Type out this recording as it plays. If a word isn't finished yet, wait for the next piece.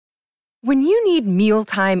When you need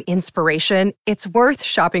mealtime inspiration, it's worth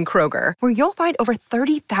shopping Kroger, where you'll find over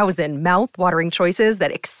 30,000 mouth-watering choices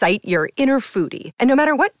that excite your inner foodie. And no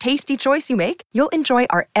matter what tasty choice you make, you'll enjoy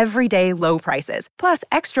our everyday low prices, plus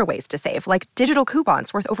extra ways to save, like digital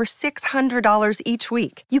coupons worth over $600 each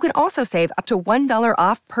week. You can also save up to $1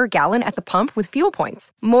 off per gallon at the pump with fuel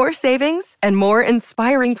points. More savings and more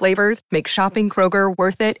inspiring flavors make shopping Kroger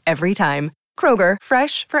worth it every time. Kroger,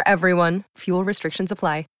 fresh for everyone. Fuel restrictions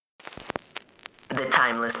apply. The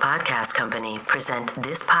Timeless Podcast Company present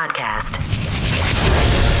this podcast.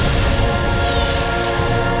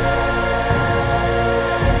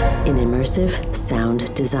 In immersive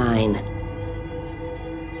sound design.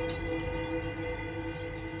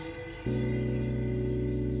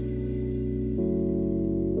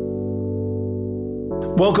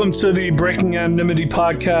 Welcome to the Breaking Anonymity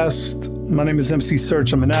Podcast. My name is MC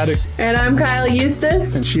Search. I'm an addict. And I'm Kyle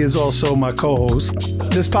Eustace. And she is also my co-host.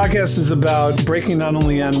 This podcast is about breaking not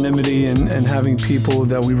only anonymity and having people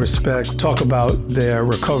that we respect talk about their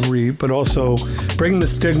recovery, but also breaking the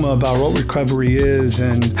stigma about what recovery is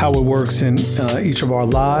and how it works in each of our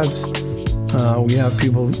lives. We have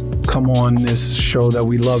people come on this show that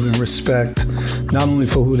we love and respect, not only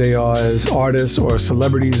for who they are as artists or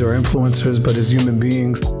celebrities or influencers, but as human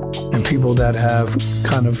beings and people that have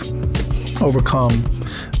kind of overcome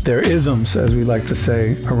their isms, as we like to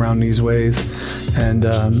say, around these ways and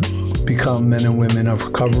become men and women of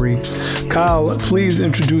recovery. Kyle, please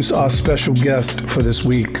introduce our special guest for this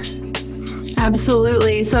week.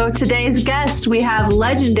 Absolutely. So today's guest, we have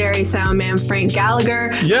legendary soundman Frank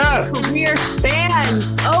Gallagher. Yes! His career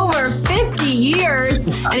spans over 50 years,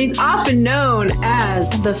 and he's often known as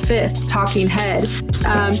the fifth talking head.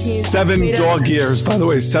 7 dog years, by the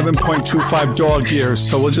way, 7.25 dog years.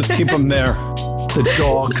 So we'll just keep him there. The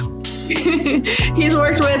dog. He's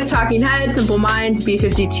worked with Talking Heads, Simple Minds,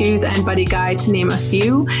 B-52s, and Buddy Guy, to name a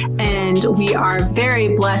few. And we are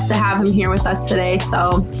very blessed to have him here with us today.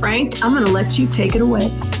 So, Frank, I'm going to let you take it away.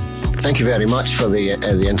 Thank you very much for the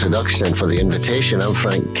introduction and for the invitation. I'm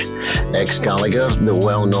Frank X Gallagher, the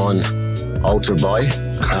well-known altar boy.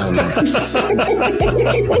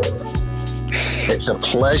 It's a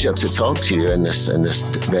pleasure to talk to you in this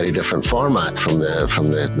very different format from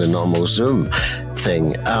the normal Zoom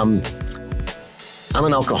thing. I'm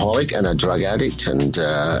an alcoholic and a drug addict, and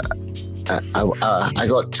I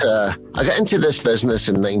got into this business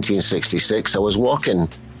in 1966. I was walking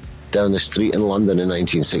down the street in London in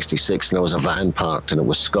 1966, and there was a van parked, and it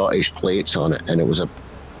was Scottish plates on it, and it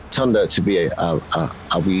turned out to be a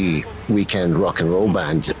wee weekend rock and roll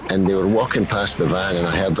band, and they were walking past the van, and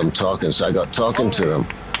I heard them talking, so I got talking to them,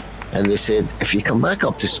 and they said, if you come back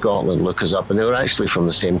up to Scotland, look us up. And they were actually from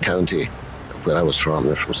the same county where I was from.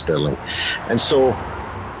 They're from Stirling. And so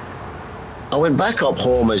I went back up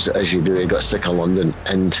home, as you do. I got sick of London,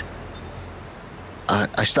 and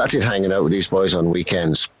I started hanging out with these boys on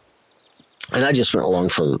weekends. And I just went along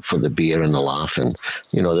for the beer and the laugh. And,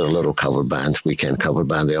 you know, they're a little cover band, weekend cover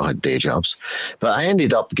band. They all had day jobs. But I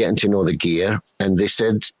ended up getting to know the gear. And they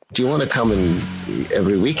said, do you want to come in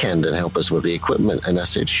every weekend and help us with the equipment? And I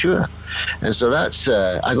said, sure. And so that's,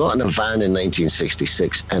 I got in a van in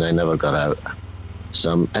 1966 and I never got out.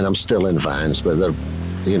 So I'm still in vans, but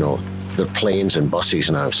they're planes and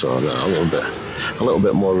buses now. So they're a little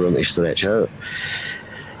bit more room to stretch out.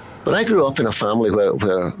 But I grew up in a family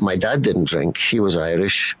where my dad didn't drink. He was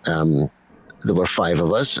Irish. There were 5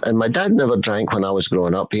 of us. And my dad never drank when I was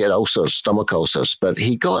growing up. He had ulcers, stomach ulcers. But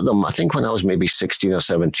he got them, I think when I was maybe 16 or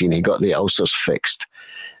 17, he got the ulcers fixed.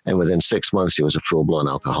 And within 6 months, he was a full-blown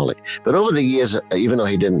alcoholic. But over the years, even though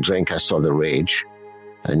he didn't drink, I saw the rage.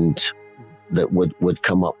 And that would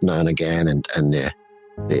come up now and again, and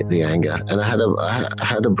the anger. And I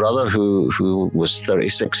had a brother who was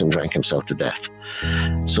 36 and drank himself to death.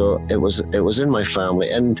 So it was in my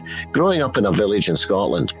family. And growing up in a village in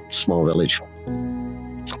Scotland, small village,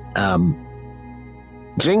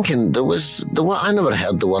 drinking, I never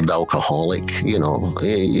heard the word alcoholic. You know,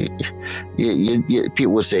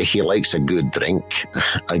 people would say he likes a good drink.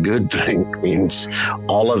 A good drink means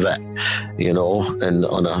all of it, you know. And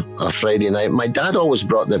on a Friday night, my dad always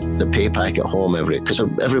brought the pay packet home because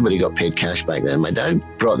everybody got paid cash back then. My dad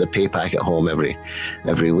brought the pay packet home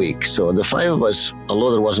every week. So the 5 of us,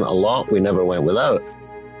 although there wasn't a lot, we never went without.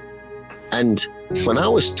 And when I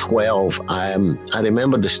was 12, I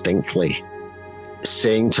remember distinctly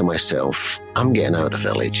saying to myself, I'm getting out of the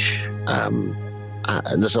village.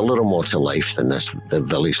 There's a little more to life than the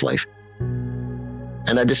village life.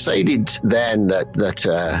 And I decided then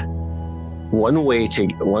that one way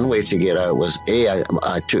to get out was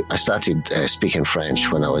I started speaking French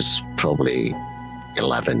when I was probably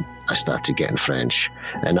 11, I started getting French,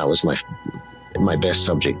 and that was my best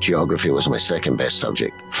subject. Geography was my second best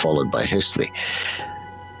subject, followed by history.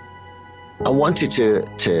 I wanted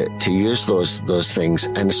to use those things,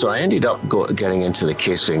 and so I ended up getting into the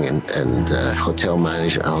catering and hotel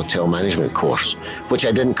management course, which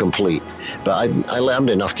I didn't complete, but I learned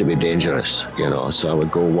enough to be dangerous, So I would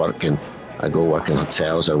go work in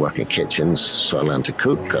hotels, I work in kitchens. So I learned to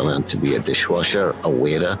cook, I learned to be a dishwasher, a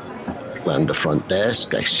waiter, learned the front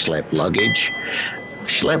desk, I schlepped luggage.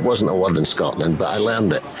 Schlep wasn't a word in Scotland, but I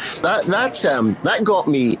learned it. That got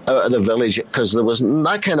me out of the village, because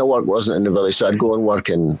that kind of work wasn't in the village. So I'd go and work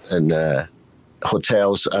in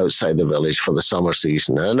hotels outside the village for the summer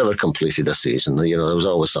season. I never completed a season. There was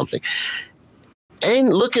always something. And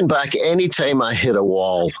looking back, any time I hit a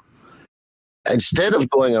wall, instead of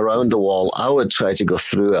going around the wall, I would try to go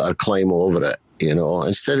through it or climb over it.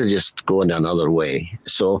 Instead of just going another way.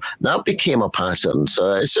 So that became a pattern.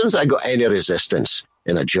 So as soon as I got any resistance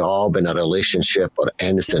in a job, in a relationship, or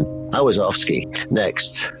anything, I was off ski.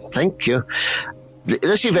 Next. Thank you.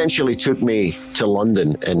 This eventually took me to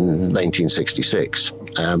London in 1966.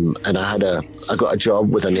 And I got a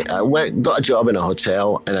job got a job in a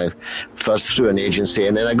hotel, and I first through an agency,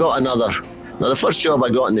 and then I got another. Now, the first job I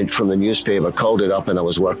got from the newspaper, called it up, and I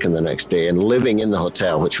was working the next day and living in the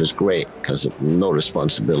hotel, which was great because no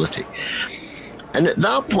responsibility. And at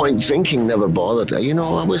that point, drinking never bothered. I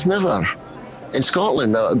was never, in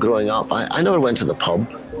Scotland growing up, I never went to the pub,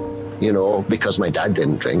 because my dad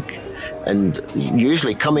didn't drink. And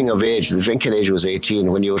usually coming of age, the drinking age was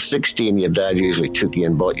 18. When you were 16, your dad usually took you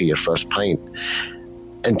and bought you your first pint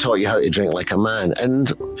and taught you how to drink like a man.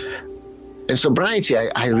 And in sobriety,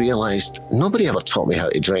 I realized nobody ever taught me how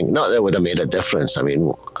to drink. Not that it would have made a difference. I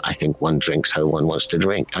mean, I think one drinks how one wants to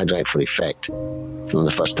drink. I drank for effect from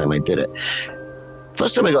the first time I did it.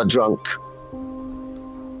 First time I got drunk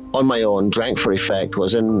on my own, drank for effect,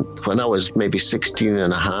 was when I was maybe 16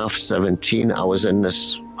 and a half, 17. I was in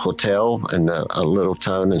this hotel in a little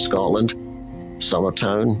town in Scotland,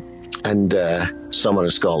 Summertown. And summer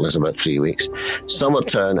in Scotland is about 3 weeks.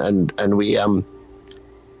 Summertown, and we...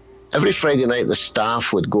 every Friday night, the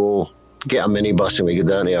staff would go get a minibus, and we'd go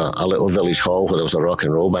down to a little village hall where there was a rock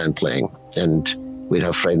and roll band playing, and we'd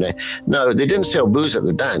have Friday night. Now, they didn't sell booze at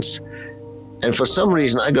the dance, and for some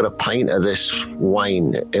reason, I got a pint of this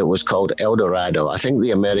wine. It was called El Dorado. I think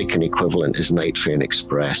the American equivalent is Night Train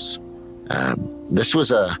Express. This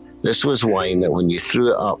was wine that when you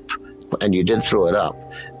threw it up, and you did throw it up,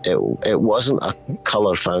 it wasn't a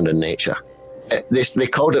colour found in nature. They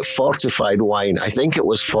called it fortified wine. I think it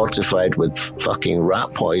was fortified with fucking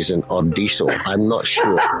rat poison or diesel. I'm not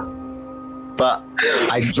sure. But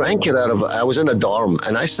I drank it I was in a dorm,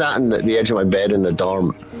 and I sat in the edge of my bed in the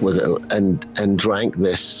dorm with it and drank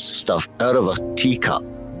this stuff out of a teacup,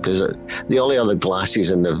 because the only other glasses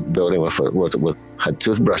in the building had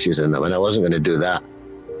toothbrushes in them, and I wasn't going to do that.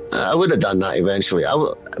 I would have done that eventually.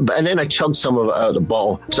 And then I chugged some of it out of the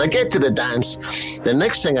bottle. So I get to the dance. The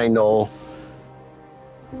next thing I know,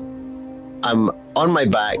 I'm on my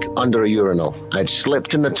back under a urinal. I'd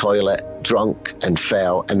slipped in the toilet, drunk, and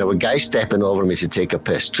fell, and there were guys stepping over me to take a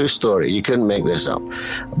piss. True story. You couldn't make this up.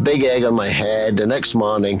 Big egg on my head the next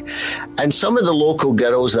morning. And some of the local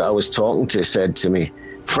girls that I was talking to said to me,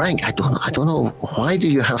 Frank, I don't know, why do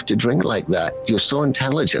you have to drink like that? You're so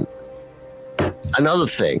intelligent. Another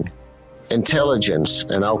thing, intelligence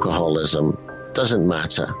and alcoholism doesn't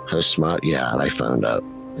matter how smart you are, I found out.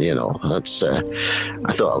 That's.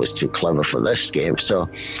 I thought I was too clever for this game. So,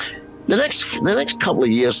 the next couple of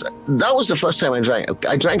years, that was the first time I drank.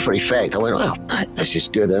 I drank for effect. I went, "Wow, this is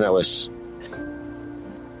good," and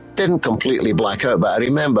didn't completely black out, but I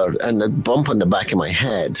remember, and the bump on the back of my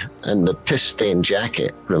head and the piss-stained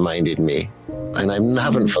jacket reminded me, and I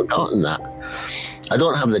haven't forgotten that. I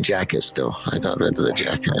don't have the jacket still. I got rid of the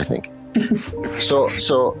jacket, I think. So.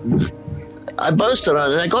 I bounced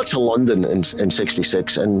around, and I got to London in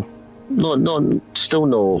 '66, and still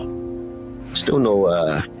no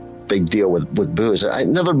big deal with booze. It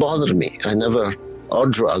never bothered me. Or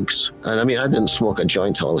drugs. And I mean, I didn't smoke a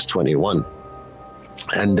joint till I was 21.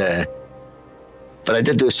 And but I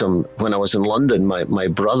did do some when I was in London. My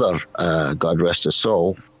brother, God rest his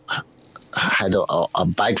soul, had a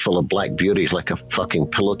bag full of Black Beauties, like a fucking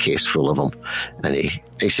pillowcase full of them, and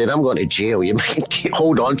he said, "I'm going to jail. You might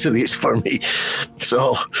hold on to these for me."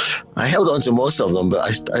 So I held on to most of them,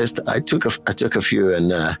 but I took a few, and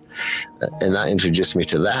that introduced me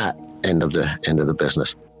to that end of the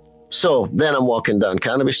business. So then I'm walking down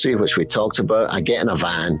Carnaby Street, which we talked about. I get in a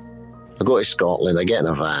van. I go to Scotland. I get in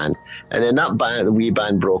a van, and then that wee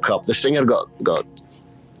band broke up. The singer got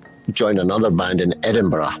join another band in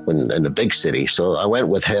Edinburgh, in the big city. So I went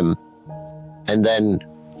with him, and then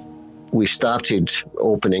we started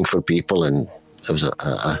opening for people, and it was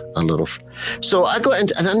a little. So I got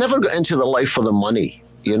into, and I never got into the life for the money.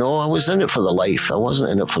 You know, I was in it for the life. I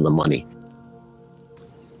wasn't in it for the money.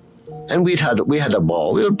 And we had a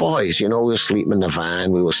ball. We were boys, you know. We were sleeping in the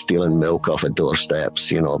van. We were stealing milk off of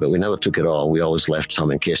doorsteps, you know. But we never took it all. We always left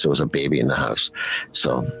some in case there was a baby in the house.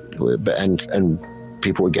 So, and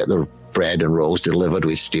people would get their bread and rolls delivered.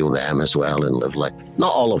 We'd steal them as well and live like,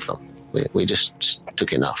 not all of them. We just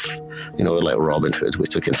took enough. You know, like Robin Hood. We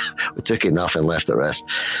took enough and left the rest.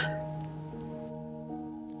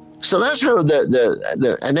 So that's how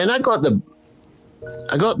and then I got the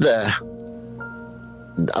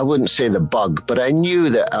I wouldn't say the bug, but I knew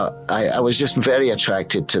that I was just very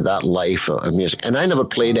attracted to that life of music. And I never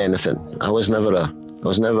played anything. I was never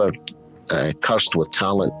cursed with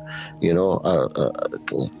talent, you know,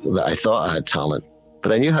 that I thought I had talent.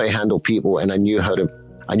 But I knew how to handle people, and I knew how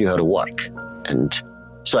to work. And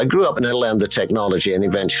so I grew up and I learned the technology, and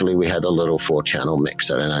eventually we had a little 4-channel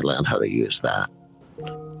mixer, and I learned how to use that.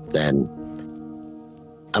 Then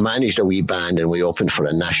I managed a wee band, and we opened for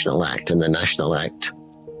a national act, and the national act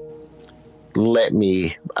let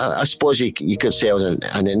me, I suppose you could say I was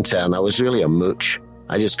an intern. I was really a mooch.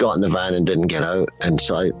 I just got in the van and didn't get out. And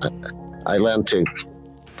so I learned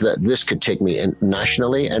that this could take me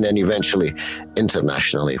nationally and then eventually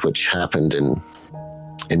internationally, which happened in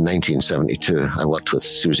 1972. I worked with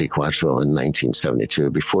Suzi Quatro in 1972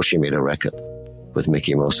 before she made a record with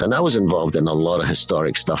Mickey Mouse. And I was involved in a lot of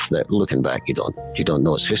historic stuff that, looking back, you don't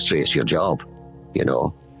know it's history. It's your job, you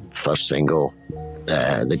know. First single,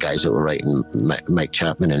 the guys that were writing, Mike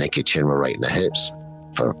Chapman and Nicky Chin were writing the hits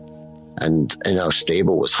and in our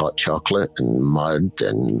stable was Hot Chocolate and Mud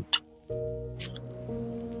and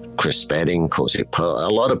Chris Spedding, Cozy Powell,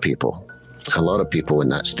 a lot of people in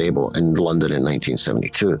that stable in London in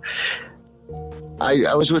 1972.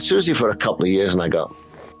 I was with Suzi for a couple of years, and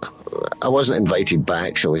I wasn't invited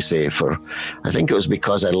back, shall we say, I think it was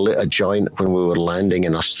because I lit a joint when we were landing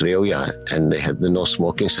in Australia, and they had the no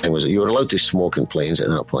smoking sign. You were allowed to smoke in planes at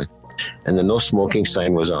that point, and the no smoking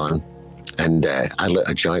sign was on, and I lit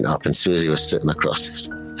a joint up, and Suzi was sitting across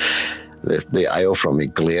the aisle from me,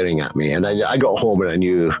 glaring at me, and I got home and I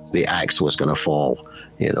knew the axe was going to fall,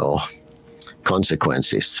 you know,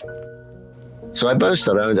 consequences. So I bounced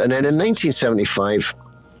around, and then in 1975,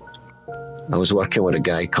 I was working with a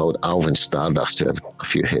guy called Alvin Stardust, who had a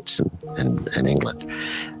few hits in England.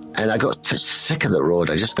 And I got sick of the road.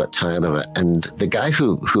 I just got tired of it. And the guy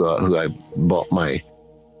who I bought my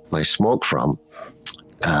smoke from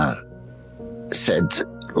said,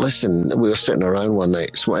 listen, we were sitting around one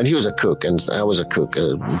night, and he was a cook, and I was a cook,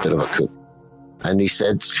 a bit of a cook. And he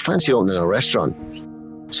said, fancy opening a restaurant?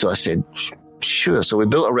 So I said, sure. So we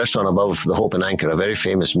built a restaurant above the Hope and Anchor, a very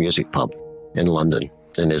famous music pub in London,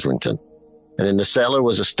 in Islington. And in the cellar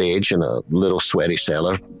was a stage and a little sweaty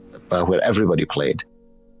cellar where everybody played.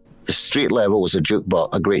 The street level was a jukebox,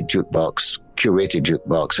 a great jukebox, curated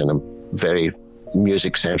jukebox, and a very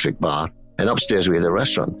music-centric bar. And upstairs we had a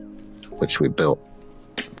restaurant, which we built.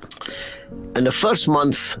 And the first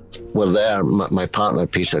month we're there, my partner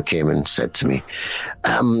Peter came and said to me,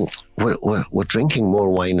 we're drinking more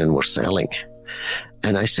wine than we're selling.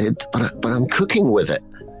 And I said, but I'm cooking with it.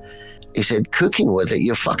 He said, cooking with it?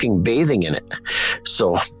 You're fucking bathing in it.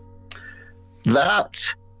 So I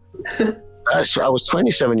was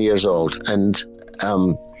 27 years old, and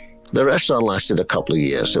the restaurant lasted a couple of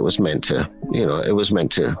years. It was meant to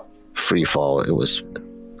free fall. It was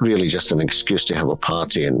really just an excuse to have a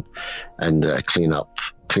party and clean up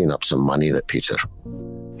some money that Peter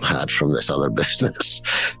had from this other business,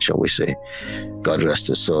 shall we say. God rest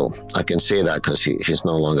his soul. I can say that because he's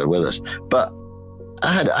no longer with us. But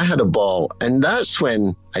I had a ball, and that's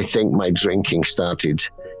when I think my drinking started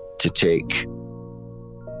to take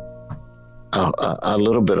a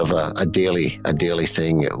little bit of a daily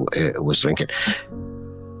thing. It was drinking.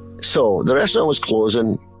 So the restaurant was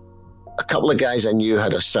closing. A couple of guys I knew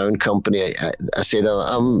had a sound company. I said,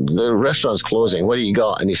 the restaurant's closing. What do you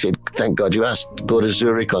got? And he said, thank God you asked. Go to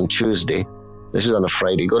Zurich on Tuesday. This is on a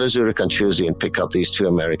Friday. Go to Zurich on Tuesday and pick up these 2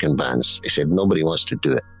 American bands. He said, nobody wants to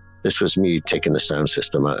do it. This was me taking the sound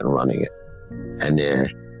system out and running it. And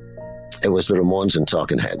it was the Ramones and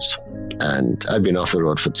Talking Heads. And I'd been off the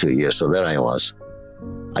road for 2 years, so there I was.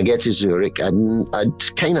 I get to Zurich.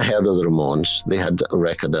 I'd kind of heard of the Ramones. They had a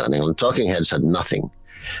record out in England. Talking Heads had nothing.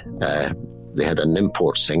 They had an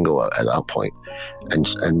import single at that point.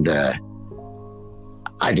 And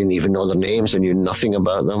I didn't even know their names. I knew nothing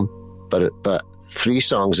about them. But 3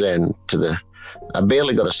 songs in to I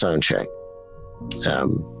barely got a sound check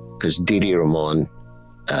because Didi Ramon,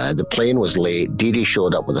 the plane was late. Didi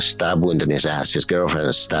showed up with a stab wound in his ass. His girlfriend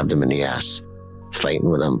had stabbed him in the ass, fighting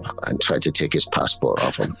with him, and tried to take his passport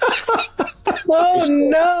off him. Oh,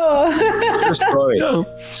 no. True story.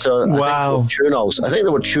 So wow. I think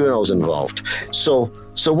there were tunals involved. So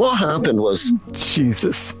what happened was,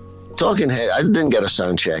 Jesus. Talking Head, I didn't get a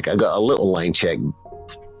sound check. I got a little line check,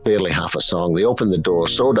 barely half a song. They opened the door,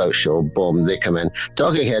 sold out show, boom, they come in.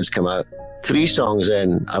 Talking Heads come out. 3 songs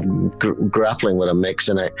in, I'm grappling with a mix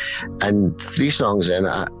in it. And 3 songs in,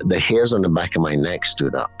 the hairs on the back of my neck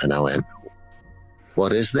stood up. And I went,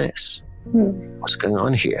 what is this? What's going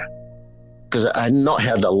on here? Because I had not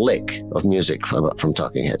heard a lick of music from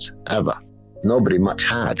Talking Heads, ever. Nobody much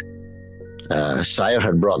had. Sire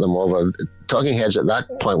had brought them over. Talking Heads at that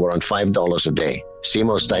point were on $5 a day.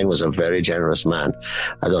 Seymour Stein was a very generous man.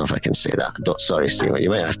 I don't know if I can say that. Sorry, Seymour, you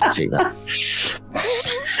might have to take that.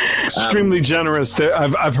 Extremely generous.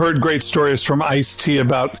 I've heard great stories from Ice-T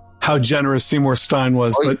about how generous Seymour Stein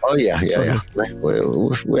was. Yeah. We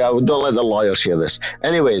don't let the lawyers hear this.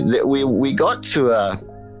 Anyway, we got to...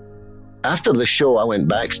 after the show, I went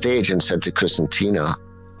backstage and said to Chris and Tina,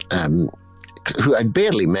 who I'd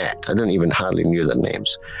barely met. I didn't even hardly knew their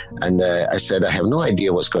names. And I said, I have no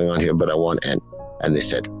idea what's going on here, but I want in. And they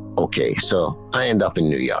said, okay. So I end up in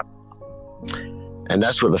New York. And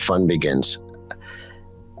that's where the fun begins.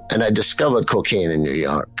 And I discovered cocaine in New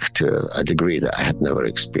York to a degree that I had never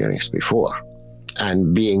experienced before.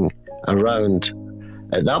 And being around,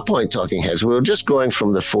 at that point, Talking Heads, we were just going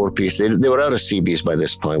from the 4-piece. They were out of CBs by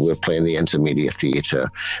this point. We were playing the Intermedia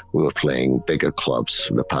Theatre. We were playing bigger clubs,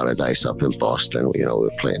 the Paradise up in Boston. We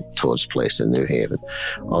were playing Toad's Place in New Haven,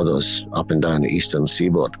 all those up and down the Eastern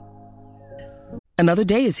Seaboard. Another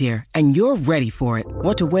day is here, and you're ready for it.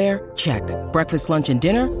 What to wear? Check. Breakfast, lunch, and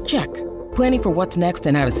dinner? Check. Planning for what's next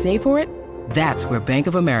and how to save for it? That's where Bank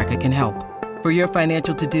of America can help. For your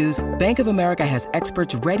financial to-dos, Bank of America has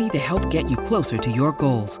experts ready to help get you closer to your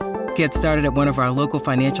goals. Get started at one of our local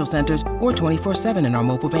financial centers or 24/7 in our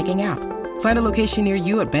mobile banking app. Find a location near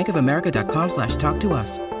you at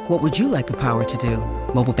bankofamerica.com/talktous. What would you like the power to do?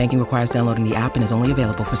 Mobile banking requires downloading the app and is only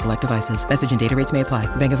available for select devices. Message and data rates may apply.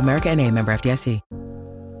 Bank of America N.A., member FDIC.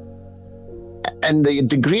 And the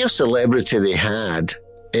degree of celebrity they had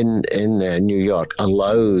in New York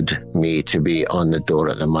allowed me to be on the door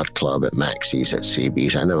at the Mud Club, at Maxie's, at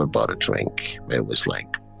CB's. I never bought a drink. It was like,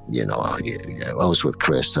 I was with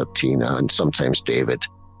Chris or Tina and sometimes David.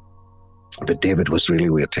 But David was really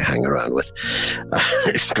weird to hang around with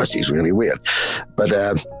because he's really weird. But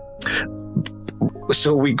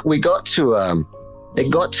so we got to it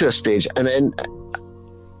got to a stage, and then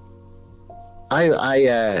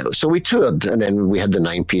so we toured, and then we had the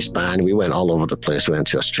 9-piece band. We went all over the place. We went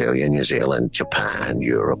to Australia, New Zealand, Japan,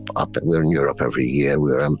 Europe. We were in Europe every year.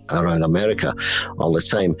 We were around America all the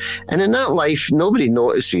time. And in that life, nobody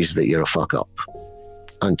notices that you're a fuck up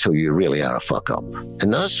until you really are a fuck up.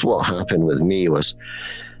 And that's what happened with me. Was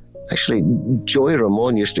actually Joey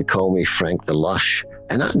Ramone used to call me Frank the Lush.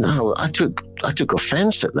 And I took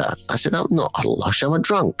offense at that. I said, I'm not a lush, I'm a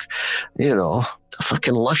drunk. A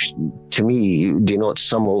fucking lush to me denotes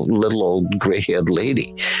some little old gray-haired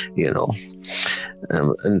lady, and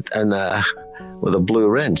with a blue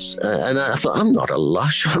rinse. And I thought, I'm not a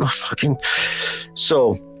lush, I'm a fucking...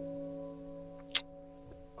 So,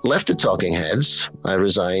 left the Talking Heads. I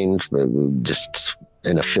resigned just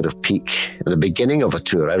in a fit of pique at the beginning of a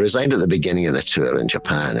tour. I resigned at the beginning of the tour in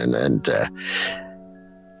Japan, and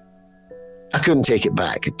I couldn't take it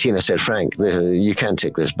back. Tina said, Frank, you can't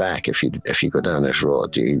take this back if you go down this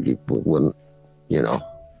road. You wouldn't,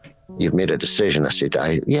 you've made a decision. I said,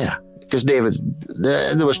 yeah, because David,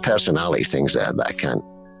 there was personality things there that I can't.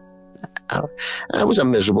 I was a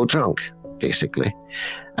miserable drunk, basically.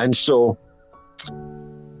 And so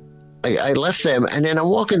I left them, and then I'm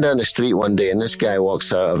walking down the street one day, and this guy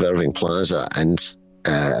walks out of Irving Plaza and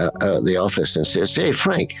out the office and says, hey,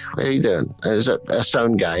 Frank, how you doing? There's a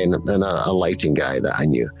sound guy and a lighting guy that I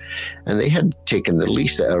knew. And they had taken the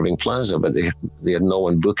lease at Irving Plaza, but they had no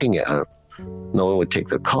one booking it, or no one would take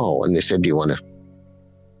their call. And they said, do you want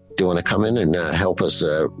to come in and help us?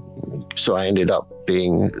 So I ended up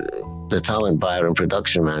being the talent buyer and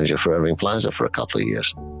production manager for Irving Plaza for a couple of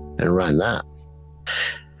years and ran that.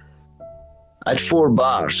 I had 4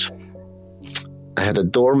 bars. I had a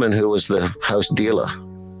doorman who was the house dealer.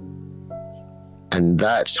 And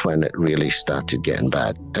that's when it really started getting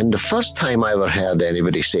bad. And the first time I ever heard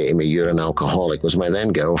anybody say to me, you're an alcoholic, was my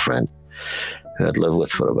then girlfriend, who I'd lived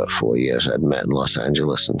with for about 4 years. I'd met in Los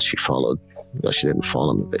Angeles, and she followed. Well, she didn't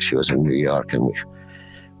follow me, but she was in New York, and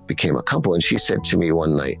we became a couple. And she said to me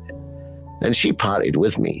one night, and she partied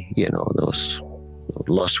with me, those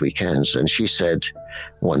lost weekends. And she said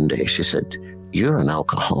one day, she said, "You're an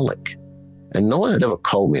alcoholic." And no one had ever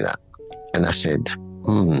called me that. And I said,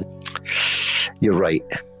 "You're right.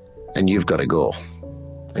 And you've got to go."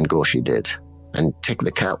 And go she did. And take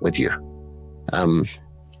the cat with you.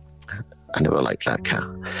 I never liked that cat.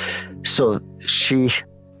 So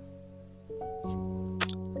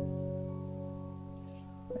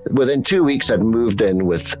within 2 weeks, I'd moved in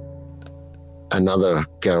with another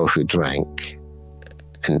girl who drank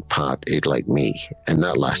and partied like me. And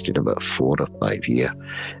that lasted about 4 or 5 years.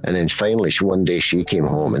 And then finally, one day she came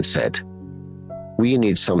home and said, "We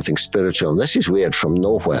need something spiritual." This is weird, from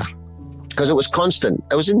nowhere. Because it was constant.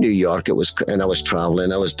 I was in New York, and I was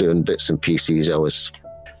traveling, I was doing bits and pieces, I was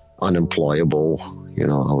unemployable,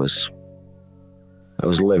 I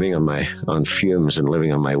was living on fumes and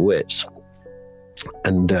living on my wits.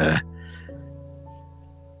 And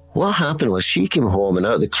what happened was she came home, and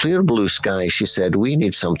out of the clear blue sky, she said, "We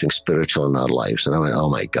need something spiritual in our lives." And I went, "Oh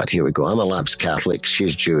my God, here we go. I'm a lapsed Catholic,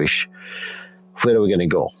 she's Jewish. Where are we going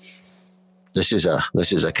to go? This is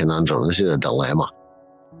a conundrum, this is a dilemma."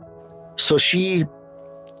 So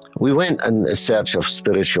we went in search of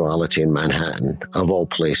spirituality in Manhattan, of all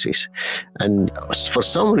places. And for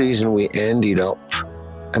some reason, we ended up,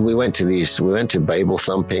 and we went to Bible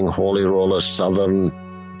thumping, Holy Rollers, Southern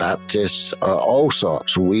Baptists, all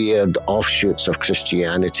sorts, weird offshoots of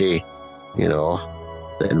Christianity,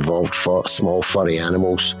 that involved small furry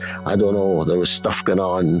animals. I don't know, there was stuff going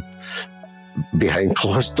on behind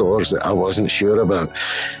closed doors that I wasn't sure about.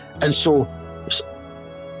 And so,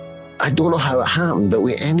 I don't know how it happened, but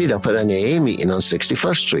we ended up at an AA meeting on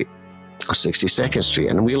 61st Street or 62nd Street,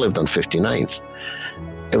 and we lived on 59th.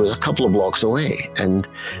 It was a couple of blocks away. And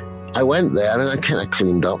I went there, and I kind of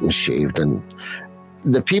cleaned up and shaved. And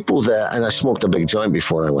the people there, and I smoked a big joint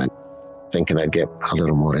before I went, thinking I'd get a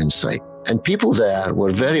little more insight. And people there were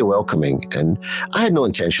very welcoming, and I had no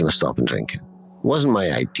intention of stopping drinking. It wasn't my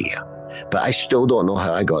idea. But I still don't know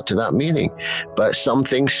how I got to that meeting. But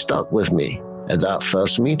something stuck with me. At that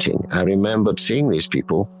first meeting, I remembered seeing these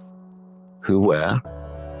people who were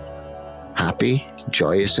happy,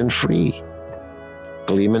 joyous, and free,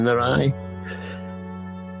 gleam in their eye,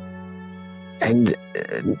 and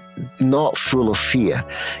not full of fear.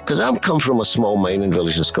 Because I've come from a small mining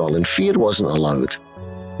village in Scotland. Fear wasn't allowed.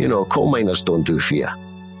 Coal miners don't do fear.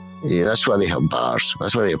 That's why they have bars.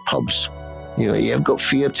 That's why they have pubs. You've got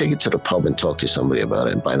fear, take it to the pub and talk to somebody about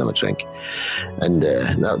it and buy them a drink. And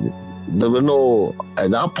there were no, at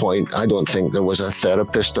that point, I don't think there was a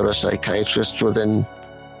therapist or a psychiatrist within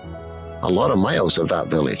a lot of miles of that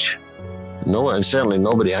village. No, and certainly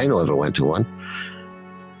nobody I know ever went to one.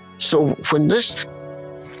 So when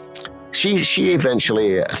she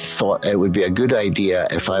eventually thought it would be a good idea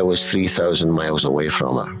if I was 3,000 miles away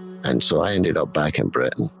from her. And so I ended up back in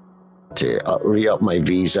Britain to re-up my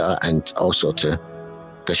visa, and also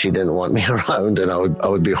because she didn't want me around and I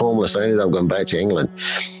would be homeless. I ended up going back to England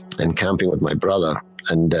and camping with my brother.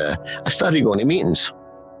 And I started going to meetings.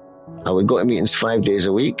 I would go to meetings 5 days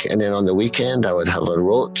a week, and then on the weekend I would have a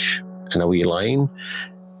roach and a wee line.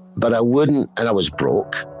 But I wouldn't, and I was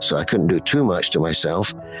broke, so I couldn't do too much to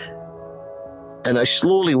myself. And I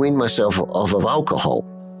slowly weaned myself off of alcohol.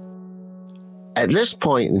 At this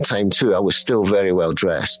point in time too, I was still very well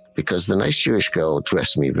dressed, because the nice Jewish girl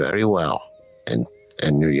dressed me very well in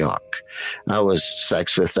New York. I was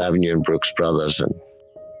Saks Fifth Avenue and Brooks Brothers, and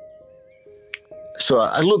so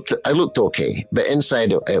I looked okay, but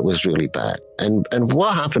inside it was really bad. And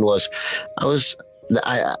what happened was,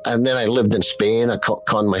 and then I lived in Spain. I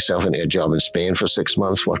conned myself into a job in Spain for 6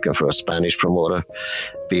 months, working for a Spanish promoter,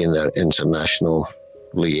 being their international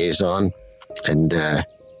liaison, and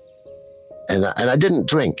I didn't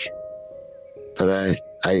drink, but I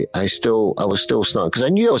was still snug, because I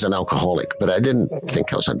knew I was an alcoholic, but I didn't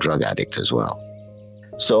think I was a drug addict as well.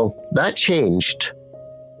 So that changed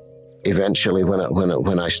eventually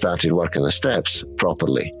when I started working the steps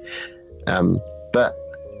properly. But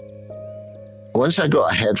once I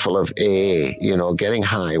got a head full of AA, getting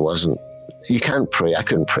high wasn't, you can't pray. I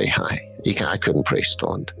couldn't pray high. I couldn't pray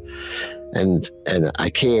stoned. And I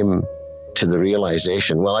came to the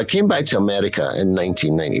realization, I came back to America in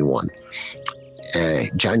 1991,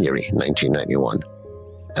 January 1991.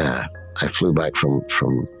 I flew back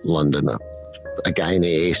from London. A guy in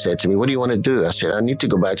AA said to me, "What do you want to do?" I said, "I need to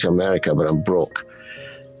go back to America, but I'm broke."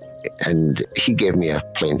 And he gave me a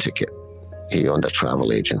plane ticket. He owned a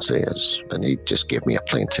travel agency, and he just gave me a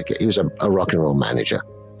plane ticket. He was a rock and roll manager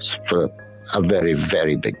for a very,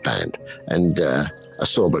 very big band, and a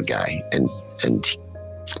sober guy. And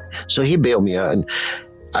So he bailed me out, and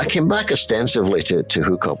I came back ostensibly to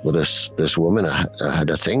hook up with this woman I had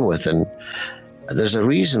a thing with, and there's a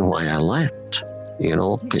reason why I left,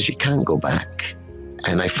 because you can't go back.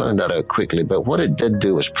 And I found that out quickly, but what it did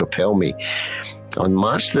do was propel me. On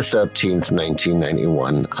March the 13th,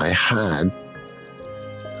 1991, I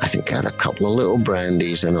think I had a couple of little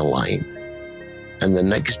brandies and a lime. And the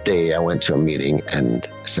next day I went to a meeting in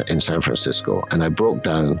San Francisco, and I broke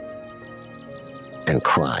down and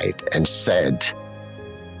cried and said,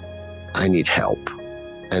 I need help.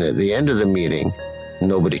 And at the end of the meeting,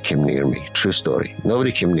 nobody came near me. True story.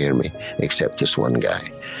 Nobody came near me except this one guy.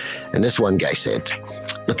 And this one guy said,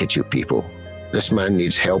 look at you people. This man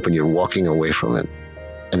needs help and you're walking away from it.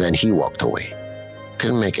 And then he walked away.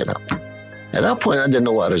 Couldn't make it up. At that point, I didn't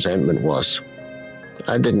know what resentment was.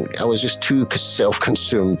 I was just too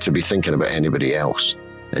self-consumed to be thinking about anybody else.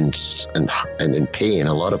 And in pain,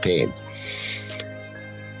 a lot of pain.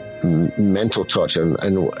 Mental torture.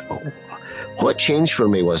 And what changed for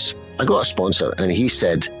me was I got a sponsor, and he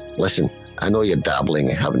said, listen, I know you're dabbling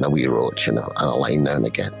and having a wee roach and a line now and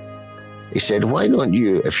again. He said, why don't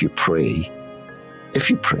you, if you pray,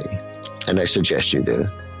 and I suggest you do,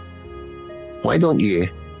 why don't you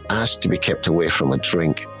ask to be kept away from a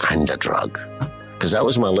drink and a drug? Because that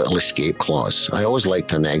was my little escape clause. I always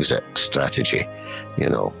liked an exit strategy,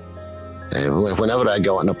 Whenever I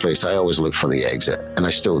go in a place, I always look for the exit, and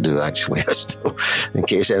I still do, actually. In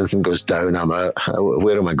case anything goes down, I'm out.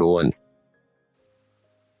 Where am I going?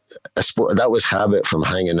 That was habit from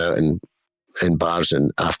hanging out in bars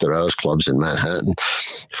and after-hours clubs in Manhattan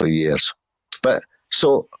for years. But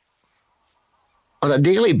so, on a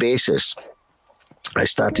daily basis, I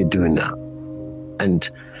started doing that, and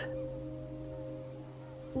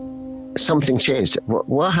something changed.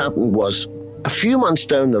 What happened was, a few months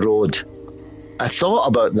down the road, I thought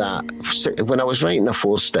about that when I was writing a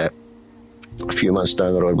 4-step a few months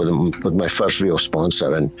down the road with my first real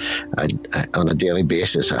sponsor, and on a daily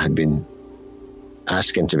basis I had been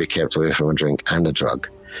asking to be kept away from a drink and a drug.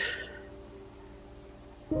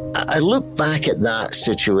 I look back at that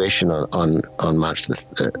situation on March the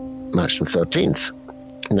 13th,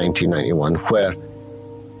 1991, where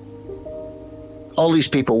all these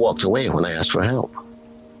people walked away when I asked for help.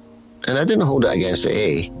 And I didn't hold it against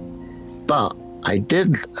AA, but I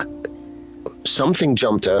did. Something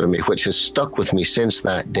jumped out of me, which has stuck with me since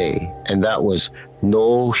that day, and that was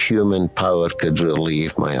no human power could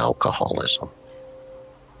relieve my alcoholism.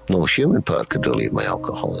 No human power could relieve my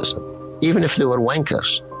alcoholism. Even if they were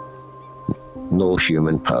wankers, no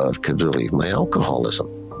human power could relieve my alcoholism.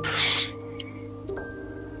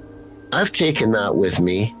 I've taken that with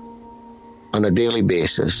me on a daily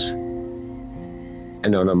basis,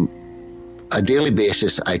 and on a daily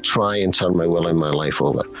basis, I try and turn my will and my life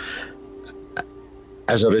over.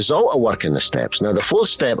 As a result of working the steps. Now, the 4th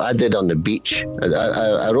step I did on the beach.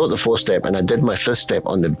 I wrote the 4th step, and I did my 5th step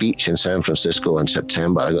on the beach in San Francisco in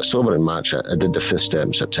September. I got sober in March. I did the 5th step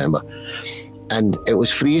in September. And it was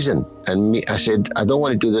freezing. And I said, I don't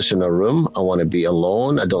want to do this in a room. I want to be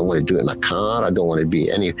alone. I don't want to do it in a car. I don't want to be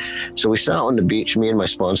So we sat on the beach, me and my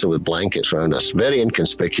sponsor, with blankets around us, very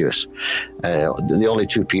inconspicuous. The only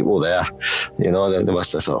 2 people there, they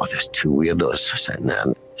must have thought, there's 2 weirdos sitting there.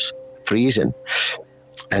 It's freezing.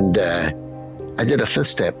 And I did a 5th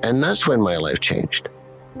step, and that's when my life changed.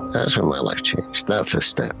 That 5th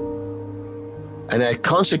step. And I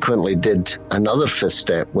consequently did another 5th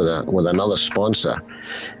step with another sponsor.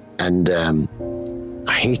 And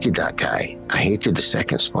I hated that guy. I hated the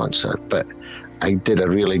second sponsor, but I did a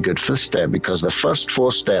really good 5th step, because the first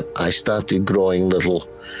 4th step, I started growing little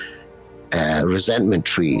resentment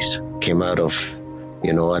trees. Came out of,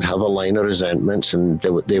 I'd have a line of resentments, and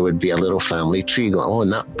there would be a little family tree going, oh,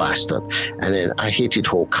 and that bastard. And then I hated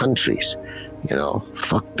whole countries.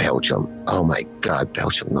 Fuck Belgium. Oh my God,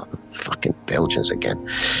 Belgium, not fucking Belgians again.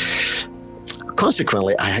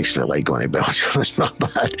 Consequently, I actually like going to Belgium. It's not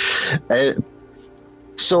bad.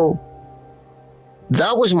 So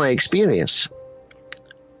that was my experience.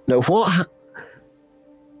 Now,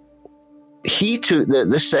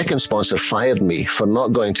 this second sponsor fired me for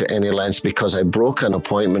not going to any lengths because I broke an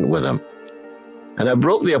appointment with him. And I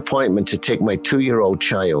broke the appointment to take my 2-year-old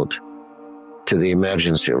child to the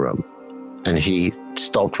emergency room. And he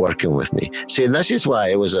stopped working with me. See, this is why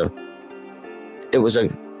it was a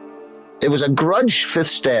grudge 5th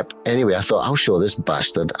step. Anyway, I thought, I'll show this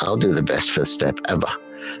bastard. I'll do the best 5th step ever.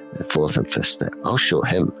 The 4th and 5th step. I'll show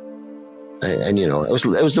him. And it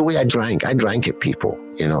was the way I drank. I drank at people.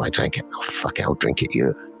 I drank it. Oh, fuck it, I'll drink at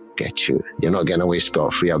you. Get you. You're not getting away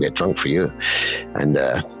scot-free. I'll get drunk for you. And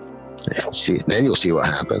Then you'll see what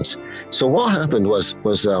happens. So what happened was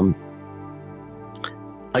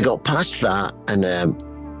I got past that, and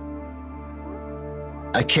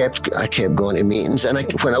I kept going to meetings. And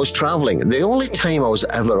when I was traveling, the only time I was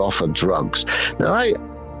ever offered drugs. Now,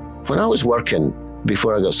 when I was working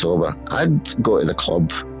before I got sober, I'd go to the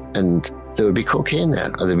club, and there would be cocaine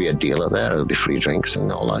there, or there'd be a dealer there, there'd be free drinks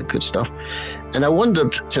and all that good stuff. And I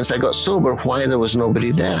wondered, since I got sober, why there was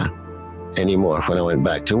nobody there anymore when I went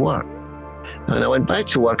back to work. And I went back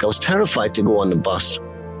to work, I was terrified to go on the bus.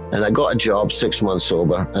 And I got a job 6 months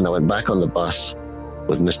sober, and I went back on the bus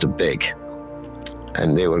with Mr. Big.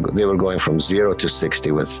 And they were going from 0 to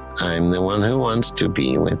 60 with, I'm the one who wants to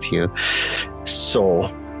be with you. So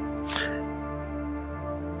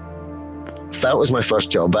that was my first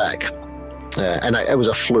job back. And it was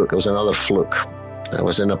a fluke. It was another fluke. I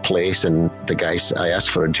was in a place, and I asked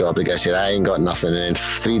for a job. The guy said, I ain't got nothing. And then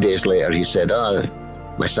 3 days later, he said,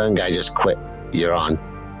 my sound guy just quit. You're on.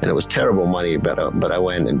 And it was terrible money, but I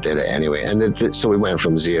went and did it anyway. And so we went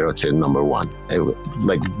from 0 to number 1,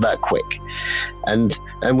 like that quick. And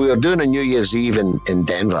we were doing a New Year's Eve in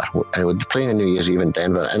Denver. I was playing a New Year's Eve in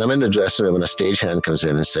Denver. And I'm in the dressing room, and a stagehand comes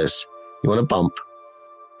in and says, you want a bump?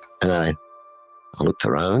 And I looked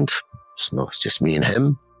around. No, it's just me and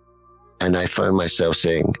him. And I found myself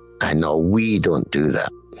saying, I know we don't do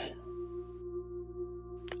that.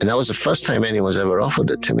 And that was the first time anyone's ever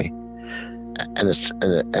offered it to me. And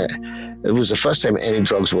it was the first time any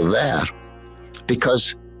drugs were there.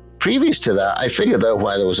 Because previous to that, I figured out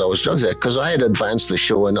why there was always drugs there, because I had advanced the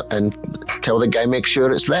show and tell the guy, make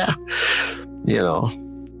sure it's there.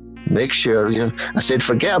 Make sure, I said,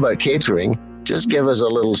 forget about catering, just give us a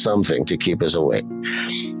little something to keep us awake.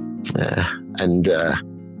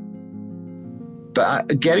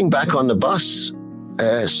 But getting back on the bus,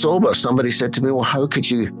 sober, somebody said to me, well, how could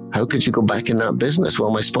you go back in that business?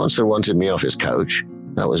 Well, my sponsor wanted me off his couch.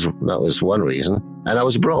 That was one reason. And I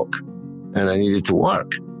was broke, and I needed to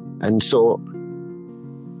work. And so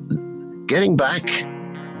getting back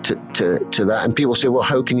to that, and people say, well,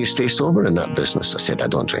 how can you stay sober in that business? I said, I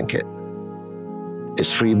don't drink it.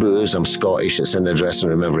 It's free booze. I'm Scottish. It's in the dressing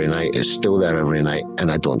room every night. It's still there every night, and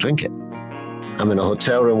I don't drink it. I'm in a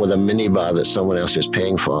hotel room with a minibar that someone else is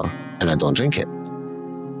paying for, and I don't drink it.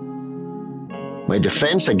 My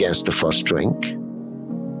defense against the first drink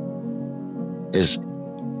is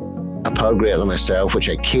a power greater than myself, which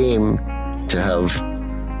I came to have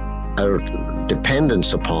a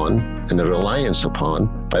dependence upon and a reliance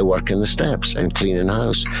upon by working the steps and cleaning the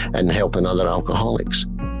house and helping other alcoholics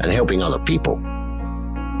and helping other people.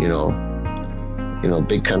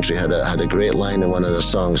 Big Country had a great line in one of their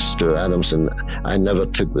songs, Stuart Adams, and I never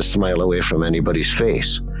took the smile away from anybody's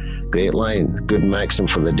face. Great line, good maxim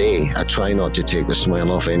for the day. I try not to take the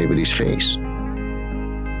smile off anybody's face.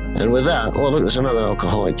 And with that, oh look, there's another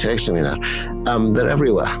alcoholic texting me there. They're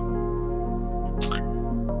everywhere.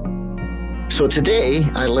 So today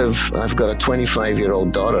I've got a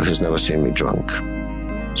 25-year-old daughter who's never seen me drunk.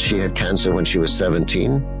 She had cancer when she was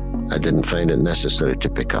 17. I didn't find it necessary to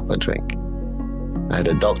pick up a drink. I had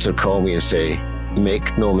a doctor call me and say,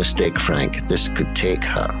 make no mistake, Frank, this could take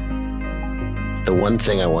her. The one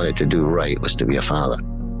thing I wanted to do right was to be a father.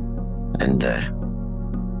 And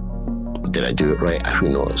did I do it right? Who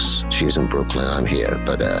knows? She's in Brooklyn, I'm here,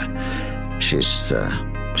 but she's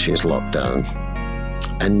locked down.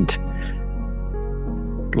 And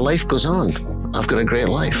life goes on. I've got a great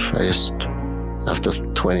life. After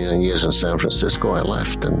 29 years in San Francisco, I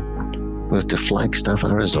left and moved to Flagstaff,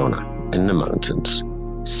 Arizona, in the mountains.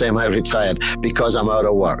 Semi-retired because I'm out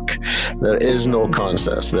of work. There is no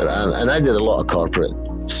concerts there. And I did a lot of corporate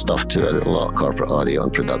stuff too. I did a lot of corporate audio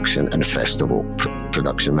and production and festival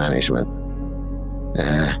production management.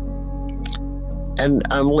 And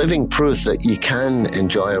I'm living proof that you can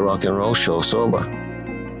enjoy a rock and roll show sober.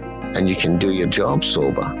 And you can do your job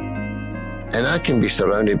sober. And I can be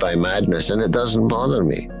surrounded by madness and it doesn't bother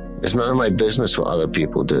me. It's none of my business what other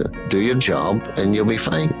people do. Do your job and you'll be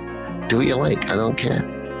fine. Do what you like, I don't care.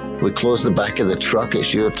 We close the back of the truck,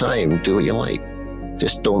 it's your time, do what you like.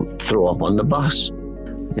 Just don't throw up on the bus,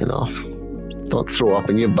 Don't throw up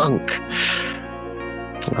in your bunk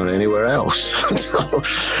or anywhere else.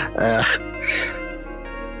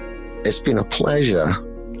 It's been a pleasure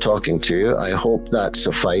talking to you. I hope that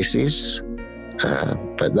suffices.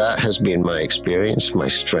 But that has been my experience, my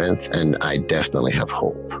strength, and I definitely have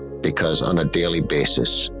hope because on a daily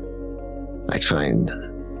basis, I try and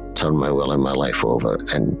turn my will and my life over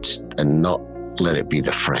and not let it be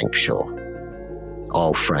the Frank show.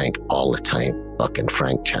 All Frank, all the time, fucking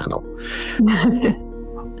Frank channel.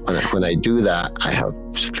 When I do that, I have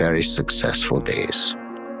very successful days.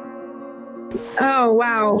 Oh,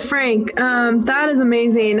 wow. Frank, that is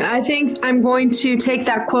amazing. I think I'm going to take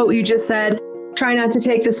that quote you just said, try not to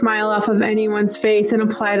take the smile off of anyone's face, and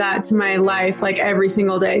apply that to my life like every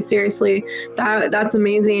single day. Seriously, that's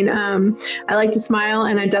amazing. I like to smile,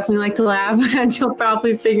 and I definitely like to laugh, as you'll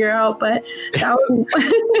probably figure out, but that was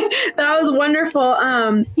that was wonderful.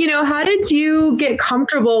 How did you get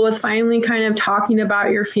comfortable with finally kind of talking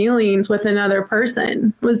about your feelings with another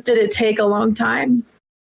person? Did it take a long time?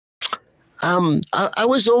 I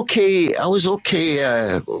was okay. I was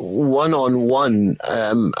okay one-on-one.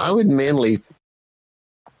 I would mainly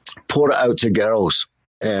pour it out to girls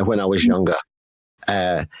when I was younger.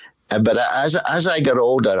 But as I got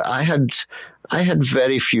older, I had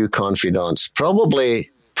very few confidants. Probably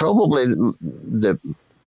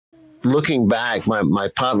looking back, my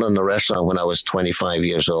partner in the restaurant when I was 25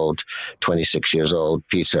 years old, 26 years old,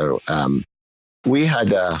 Peter, we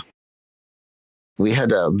had a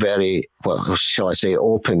very, well, shall I say,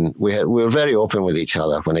 open. We were very open with each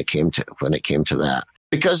other when it came to that.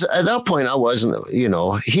 Because at that point, I wasn't.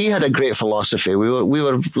 He had a great philosophy. We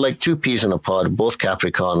were like two peas in a pod, both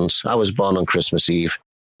Capricorns. I was born on Christmas Eve.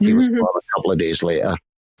 He was born a couple of days later,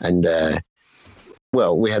 and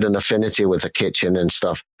we had an affinity with the kitchen and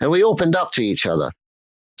stuff, and we opened up to each other.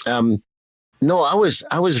 No, I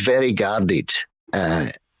was very guarded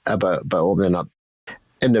about opening up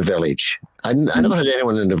in the village. I never had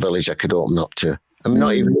anyone in the village I could open up to. I mean,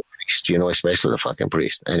 not even the priest, especially the fucking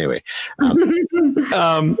priest. Anyway.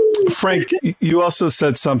 Frank, you also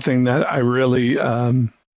said something that I really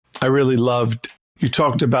loved. You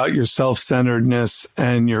talked about your self-centeredness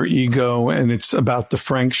and your ego, and it's about the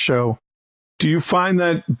Frank Show. Do you find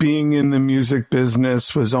that being in the music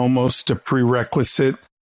business was almost a prerequisite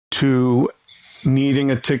to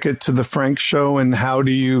needing a ticket to the Frank Show? And how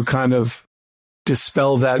do you kind of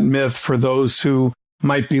dispel that myth for those who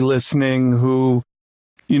might be listening, who,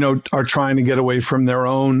 are trying to get away from their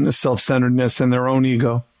own self-centeredness and their own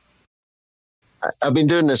ego? I've been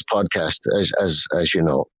doing this podcast, as you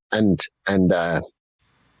know, and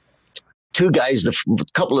two guys, the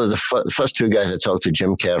first two guys I talked to,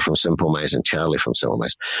 Jim Kerr from Simple Minds and Charlie from Simple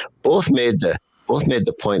Minds, both made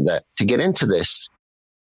the point that to get into this,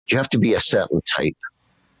 you have to be a certain type,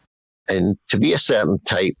 and to be a certain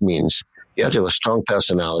type means you have to have a strong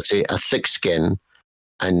personality, a thick skin,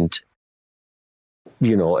 and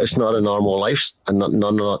it's not a normal life, not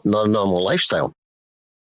a normal lifestyle.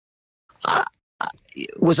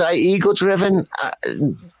 Was I ego driven?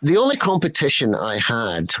 The only competition I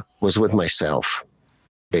had was with myself,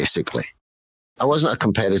 basically. I wasn't a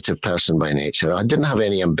competitive person by nature. I didn't have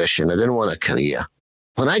any ambition. I didn't want a career.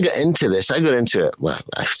 When I got into this, I got into it, well,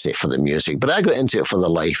 I say for the music, but I got into it for the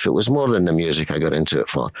life. It was more than the music I got into it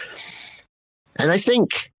for. And I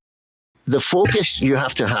think the focus you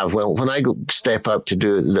have to have, well, when I step up to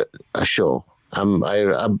do a show,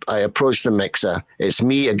 I approach the mixer. It's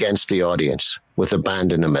me against the audience with a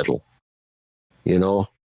band in the middle,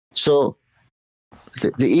 So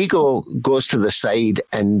the ego goes to the side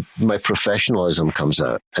and my professionalism comes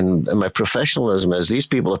out. And my professionalism is these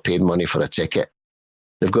people have paid money for a ticket.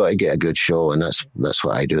 They've got to get a good show, and that's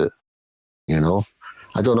what I do,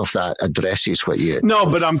 I don't know if that addresses what you... No,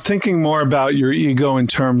 but I'm thinking more about your ego in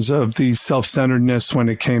terms of the self-centeredness when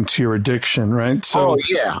it came to your addiction, right? So,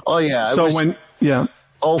 Oh, yeah. So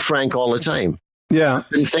all Frank all the time. Yeah.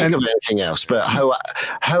 Didn't think of anything else, but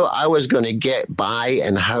how I was going to get by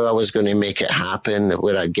and how I was going to make it happen,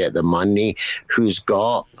 where I'd get the money, who's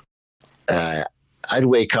got... I'd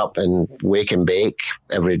wake up and wake and bake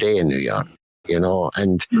every day in New York,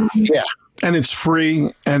 and yeah. And it's free,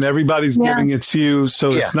 and everybody's giving it to you,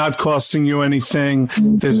 so it's not costing you anything.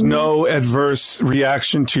 There's no adverse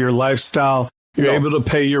reaction to your lifestyle. You're able to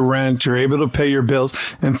pay your rent. You're able to pay your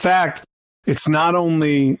bills. In fact, it's not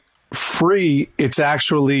only free, it's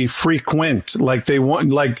actually frequent. Like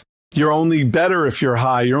you're only better if you're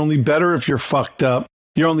high. You're only better if you're fucked up.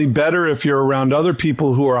 You're only better if you're around other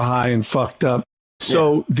people who are high and fucked up.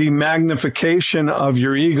 So the magnification of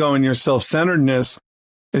your ego and your self-centeredness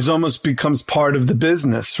is almost becomes part of the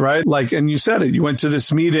business, right? And you said it, you went to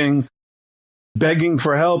this meeting begging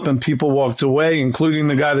for help and people walked away, including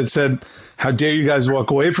the guy that said, how dare you guys walk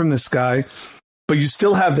away from this guy? But you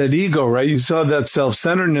still have that ego, right? You still have that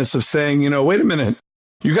self-centeredness of saying, wait a minute,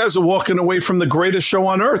 you guys are walking away from the greatest show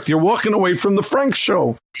on earth. You're walking away from the Frank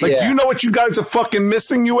Show. Do you know what you guys are fucking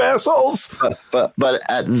missing, you assholes? But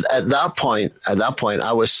at that point,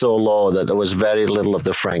 I was so low that there was very little of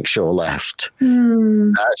the Frank Show left.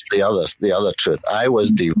 That's the other truth. I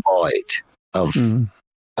was devoid of.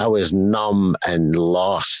 I was numb and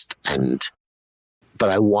lost, and but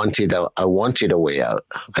I wanted a way out.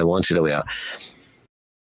 I wanted a way out.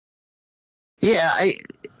 Yeah,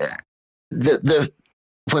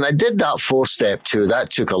 when I did that 4-step too, that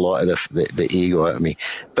took a lot of the ego out of me.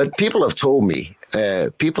 But people have told me,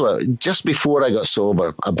 just before I got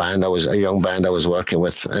sober, a young band I was working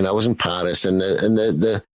with, and I was in Paris, and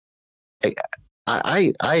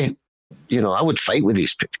I would fight with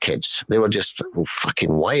these kids. They were just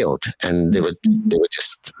fucking wild, and they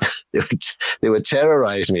would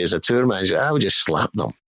terrorize me as a tour manager. I would just slap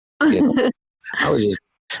them. It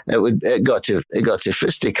got to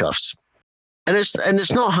fisticuffs. And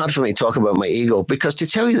it's not hard for me to talk about my ego, because to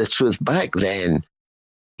tell you the truth, back then,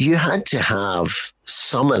 you had to have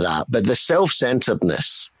some of that. But the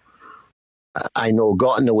self-centeredness, I know,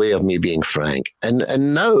 got in the way of me being frank. And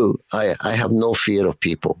now I have no fear of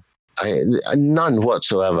people. None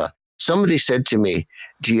whatsoever. Somebody said to me,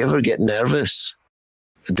 do you ever get nervous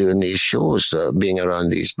doing these shows, being around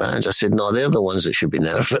these bands? I said, no, they're the ones that should be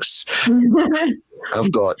nervous.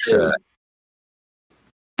 I've got...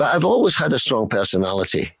 But I've always had a strong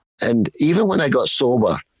personality. And even when I got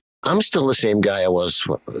sober, I'm still the same guy I was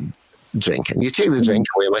drinking. You take the drink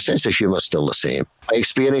away, my sense of humor is still the same. My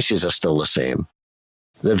experiences are still the same.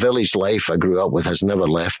 The village life I grew up with has never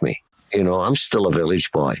left me. I'm still a village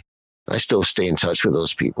boy. I still stay in touch with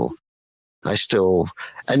those people. And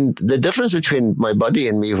the difference between my buddy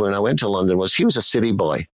and me when I went to London was he was a city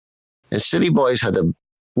boy. And city boys had a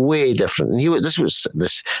way different. And this was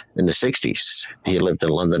in the 60s. He lived in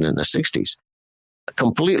London in the 60s.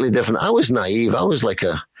 Completely different. I was naive. I was like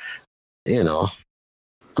I'm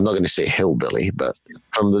not going to say hillbilly, but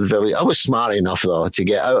from the village. I was smart enough, though, to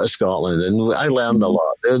get out of Scotland, and I learned a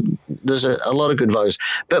lot. There's a lot of good values.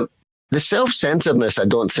 But the self-centeredness, I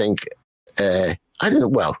don't think...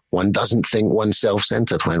 one doesn't think one's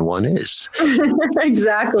self-centered when one is.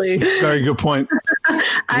 Exactly. Very good point.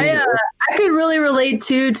 I could really relate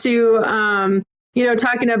to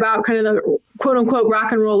talking about kind of the quote unquote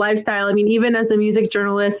rock and roll lifestyle. I mean, even as a music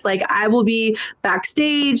journalist, like I will be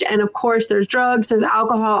backstage, and of course there's drugs, there's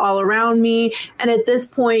alcohol all around me. And at this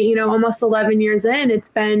point, almost 11 years in,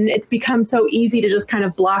 it's become so easy to just kind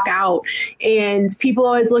of block out. And people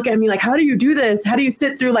always look at me like, how do you do this? How do you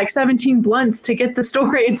sit through like 17 blunts to get the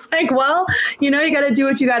story? It's like, well, you got to do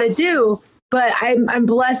what you got to do. But I'm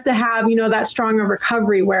blessed to have, that strong of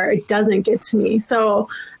recovery where it doesn't get to me. So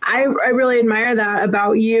I really admire that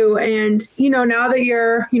about you. And, now that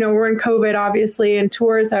we're in COVID, obviously, and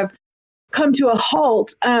tours have come to a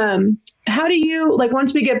halt. How do you,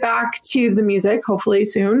 once we get back to the music, hopefully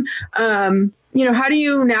soon, how do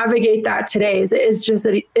you navigate that today? Is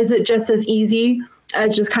it just as easy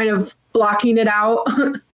as just kind of blocking it out?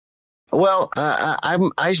 Well,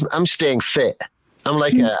 I'm staying fit. I'm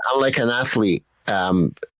like an athlete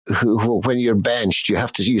who when you're benched,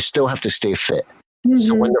 you still have to stay fit. Mm-hmm.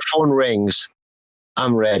 So when the phone rings,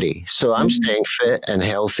 I'm ready. So I'm staying fit and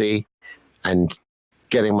healthy, and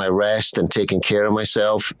getting my rest and taking care of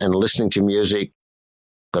myself and listening to music.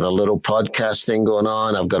 Got a little podcast thing going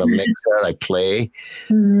on. I've got a mixer. I play.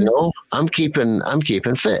 Mm-hmm. I'm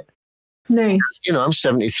keeping fit. Nice. I'm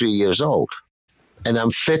 73 years old, and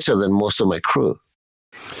I'm fitter than most of my crew.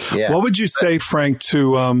 Yeah. What would you say, Frank,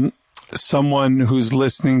 to someone who's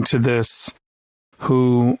listening to this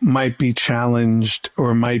who might be challenged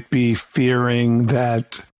or might be fearing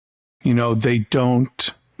that, they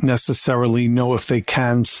don't necessarily know if they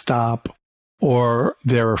can stop, or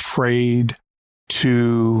they're afraid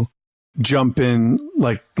to jump into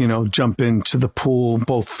the pool,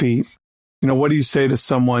 both feet? What do you say to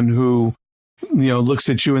someone who looks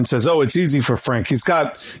at you and says, oh, it's easy for Frank. He's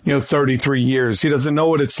got, 33 years. He doesn't know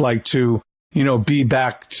what it's like to, be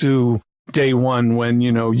back to day one when,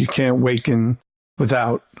 you can't waken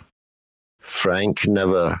without. Frank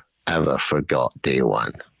never, ever forgot day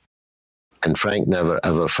one. And Frank never,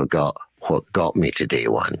 ever forgot what got me to day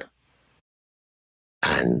one.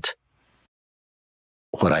 And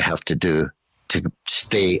what I have to do to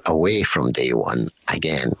stay away from day one,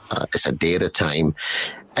 again, it's a day at a time.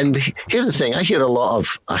 And here's the thing: I hear a lot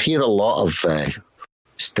of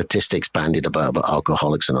statistics bandied about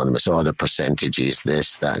Alcoholics Anonymous. Oh, the percentages,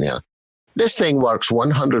 this, that, and the other. This thing works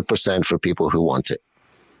 100% for people who want it.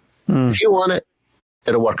 If you want it,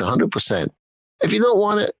 it'll work 100%. If you don't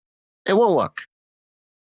want it, it won't work.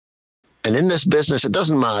 And in this business, it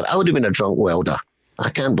doesn't matter. I would have been a drunk welder. I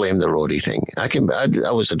can't blame the roadie thing. I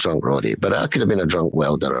was a drunk roadie, but I could have been a drunk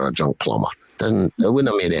welder or a drunk plumber. It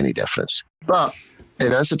wouldn't have made any difference. But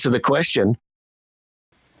in answer to the question,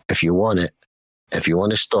 if you want it, if you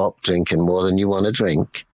want to stop drinking more than you want to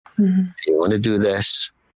drink, you want to do this,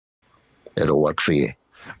 it'll work for you.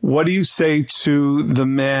 What do you say to the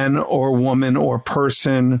man or woman or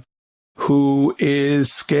person who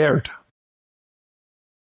is scared?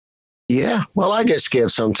 Yeah, well, I get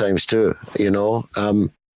scared sometimes too,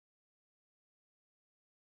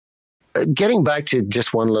 Getting back to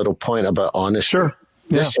just one little point about honesty. Sure.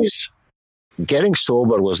 Yeah. Getting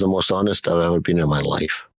sober was the most honest I've ever been in my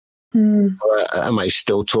life. Am I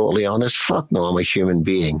still totally honest? Fuck no, I'm a human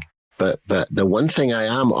being. But the one thing I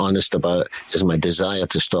am honest about is my desire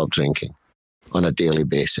to stop drinking on a daily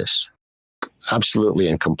basis. Absolutely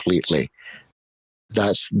and completely.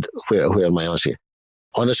 That's where my honesty.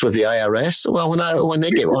 Honest with the IRS? Well, when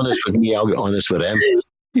they get honest with me, I'll get honest with them.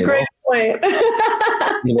 Great point.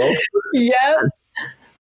 Yep.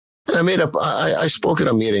 I spoke at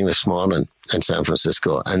a meeting this morning in San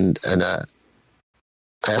Francisco, and I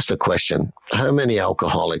asked a question: how many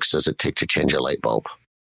alcoholics does it take to change a light bulb?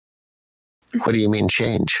 What do you mean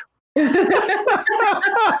change? That's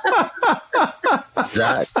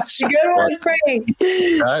a good one, Frank.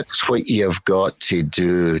 That's what you've got to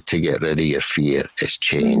do to get rid of your fear, is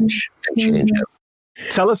change and change it.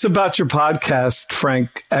 Tell us about your podcast,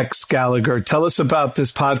 Frank X. Gallagher. Tell us about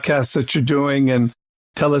this podcast that you're doing, and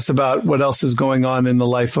tell us about what else is going on in the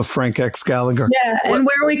life of Frank X. Gallagher. Yeah, and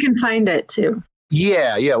where we can find it too.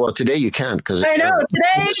 Yeah. Well, today you can't because I know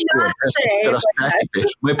today, not today.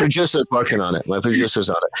 My producer's working on it.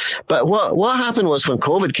 But what happened was when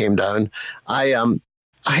COVID came down, I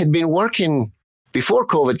had been working before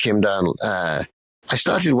COVID came down. I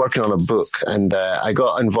started working on a book, and I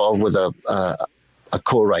got involved with a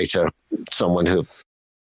co-writer, someone who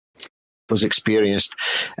was experienced,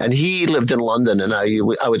 and he lived in London, and I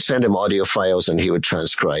would send him audio files and he would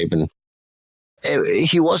transcribe, and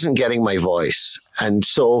he wasn't getting my voice. And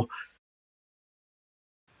so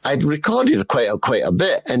I'd recorded quite a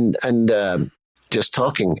bit and just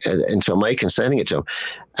talking into a mic and sending it to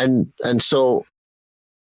him. And so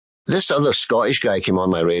this other Scottish guy came on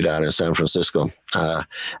my radar in San Francisco,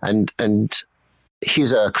 and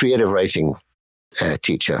he's a creative writing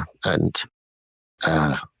teacher, and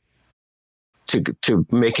to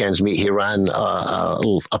make ends meet, he ran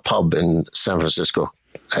a pub in San Francisco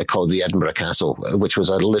called the Edinburgh Castle, which was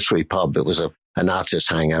a literary pub. It was an artist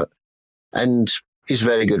hangout, and he's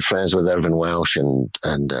very good friends with Irvine Welsh, and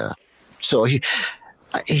so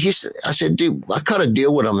I said, dude, I cut a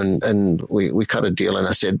deal with him, and we cut a deal, and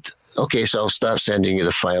I said, okay, so I'll start sending you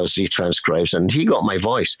the files he transcribes, and he got my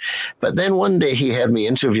voice. But then one day he heard me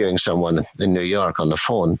interviewing someone in New York on the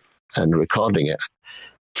phone and recording it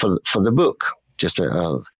for the book.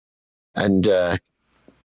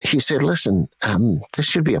 He said, listen, this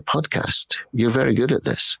should be a podcast. You're very good at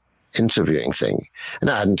this interviewing thing. And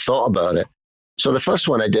I hadn't thought about it. So the first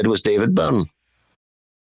one I did was David Byrne.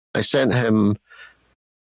 I sent him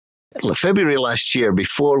February last year,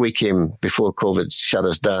 before COVID shut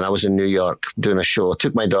us down. I was in New York doing a show. I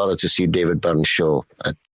took my daughter to see David Byrne's show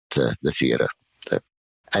at the theater.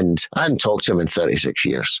 And I hadn't talked to him in 36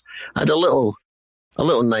 years. I had a little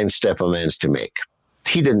 9-step amends to make.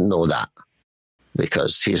 He didn't know that,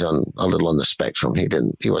 because he's a little on the spectrum.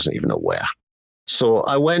 He wasn't even aware. So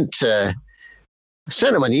I went, sent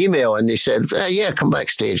him an email, and he said, yeah, come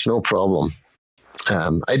backstage, no problem.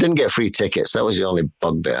 I didn't get free tickets. That was the only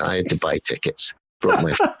bugbear. I had to buy tickets. Broke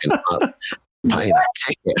my fucking heart. Buying a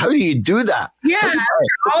ticket. How do you do that? Yeah,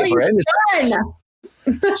 all you've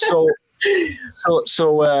done. So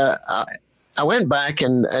I went back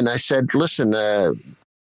and I said, listen,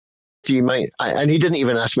 do you mind? And he didn't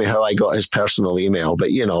even ask me how I got his personal email, but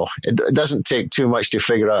it doesn't take too much to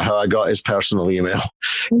figure out how I got his personal email,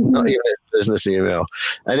 not even his business email.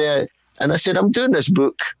 And I said, I'm doing this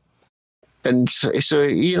book. And so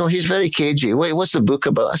he's very cagey. Wait, what's the book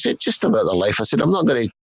about? I said, just about the life. I said, I'm not going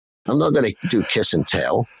to do kiss and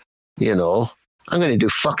tell, I'm going to do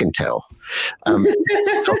fucking tell.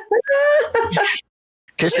 So,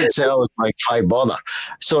 kiss and tell is like $5 bother.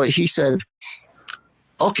 So he said,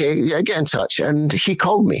 okay, yeah, get in touch. And he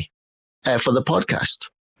called me for the podcast.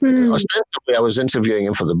 Ostensibly, I was interviewing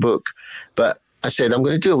him for the book, but I said, I'm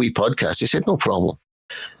going to do a wee podcast. He said, no problem.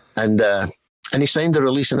 And he signed the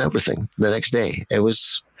release and everything the next day.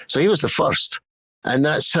 So he was the first. And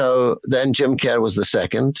that's how then Jim Kerr was the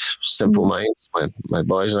second. Simple Minds, my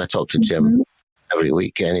boys, and I talk to Jim every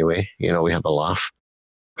week anyway. We have a laugh.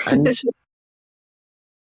 And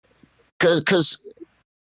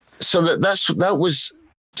that was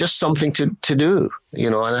just something to do,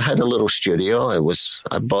 and I had a little studio.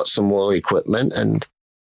 I bought some more equipment, and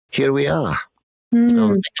here we are. I'm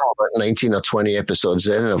about 19 or 20 episodes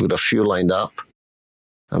in, and I've got a few lined up.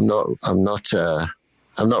 I'm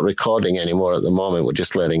not recording anymore at the moment. We're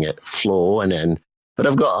just letting it flow, and then But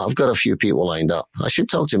I've got a few people lined up. I should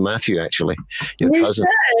talk to Matthew, actually, your You cousin.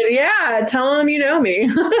 should, yeah. Tell him you know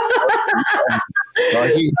me. Well,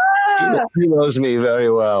 he knows me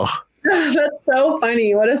very well. That's so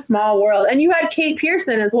funny. What a small world. And you had Kate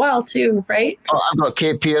Pearson as well, too, right? Oh, I've got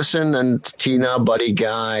Kate Pearson and Tina, Buddy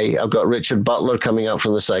Guy. I've got Richard Butler coming up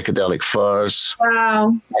from the Psychedelic Furs.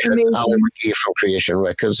 Wow. Amazing. Alan McGee from Creation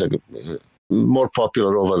Records, more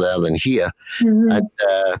popular over there than here. Mm-hmm. And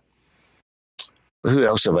who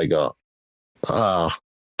else have I got? Oh,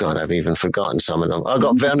 God, I've even forgotten some of them. I've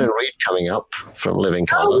got Vernon Reid coming up from Living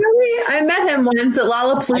Colour. Oh, really? I met him once at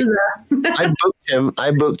Lollapalooza.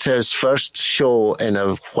 I booked his first show in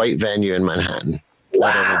a white venue in Manhattan.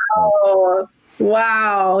 Wow.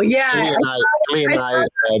 Yeah. Lee and I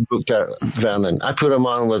booked Vernon. I put him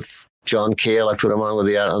on with John Cale. I put him on with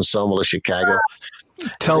the Art Ensemble of Chicago.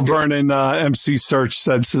 Tell Vernon MC Search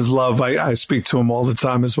sends his love. I speak to him all the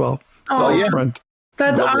time as well. Oh, yeah. Friend.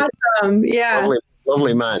 That's Lovely. awesome. Yeah.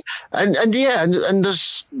 Lovely man. And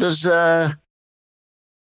there's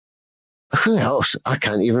who else? I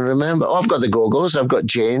can't even remember. Oh, I've got the Go-Go's. I've got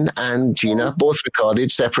Jane and Gina, both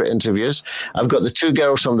recorded, separate interviews. I've got the two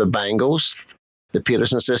girls from the Bangles, the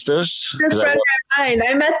Peterson sisters. That's right.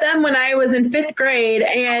 I met them when I was in 5th grade,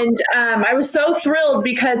 and I was so thrilled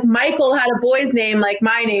because Michael had a boy's name like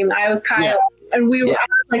my name. I was Kyle. Yeah. And I was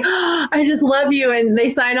like, oh, I just love you. And they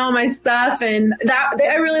signed all my stuff. And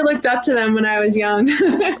I really looked up to them when I was young.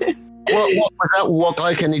 What was that Walk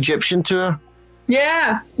Like an Egyptian tour?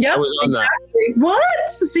 Yeah. Yep. I was on exactly. That. What?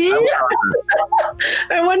 See?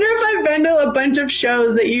 I wonder if I've been to a bunch of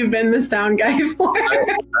shows that you've been the sound guy for.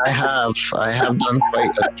 I have done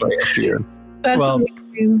quite a few. That's well,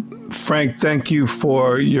 amazing. Frank, thank you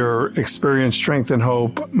for your experience, strength, and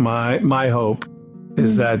hope. My hope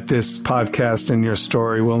is that this podcast and your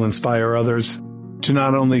story will inspire others to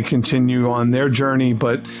not only continue on their journey,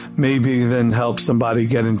 but maybe then help somebody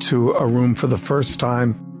get into a room for the first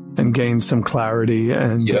time and gain some clarity.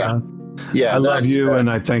 And I love you, and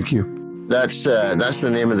I thank you. That's the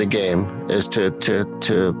name of the game, is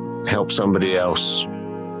to help somebody else,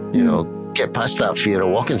 get past that fear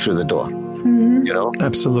of walking through the door. Mm-hmm.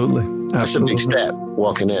 Absolutely. That's a big step,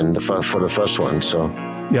 walking in for the first one. So.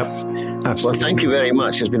 Yep. Absolutely. Well, thank you very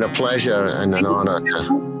much. It's been a pleasure and an honor.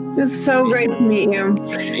 It's so great to meet you.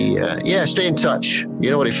 Yeah, stay in touch.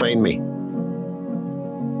 You know where to find me.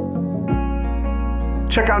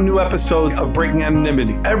 Check out new episodes of Breaking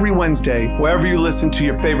Anonymity every Wednesday, wherever you listen to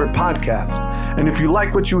your favorite podcast. And if you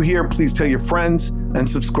like what you hear, please tell your friends and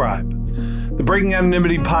subscribe. The Breaking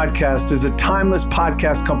Anonymity podcast is a Timeless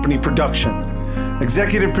Podcast Company production.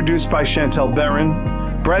 Executive produced by Chantel Barron,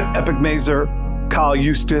 Brett Epic Mazer, Kyle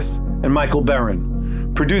Eustace, and Michael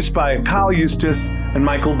Barron. Produced by Kyle Eustace and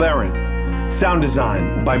Michael Barron. Sound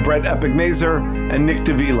design by Brett Epic Mazer and Nick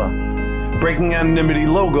Davila. Breaking Anonymity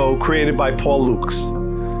logo created by Paul Lukes.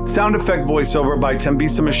 Sound effect voiceover by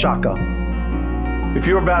Tembisa Mashaka. If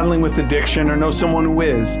you're battling with addiction or know someone who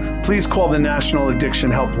is, please call the National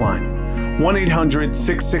Addiction Helpline.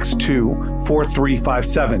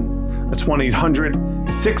 1-800-662-4357. That's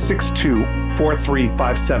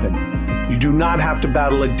 1-800-662-4357. You do not have to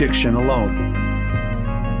battle addiction alone.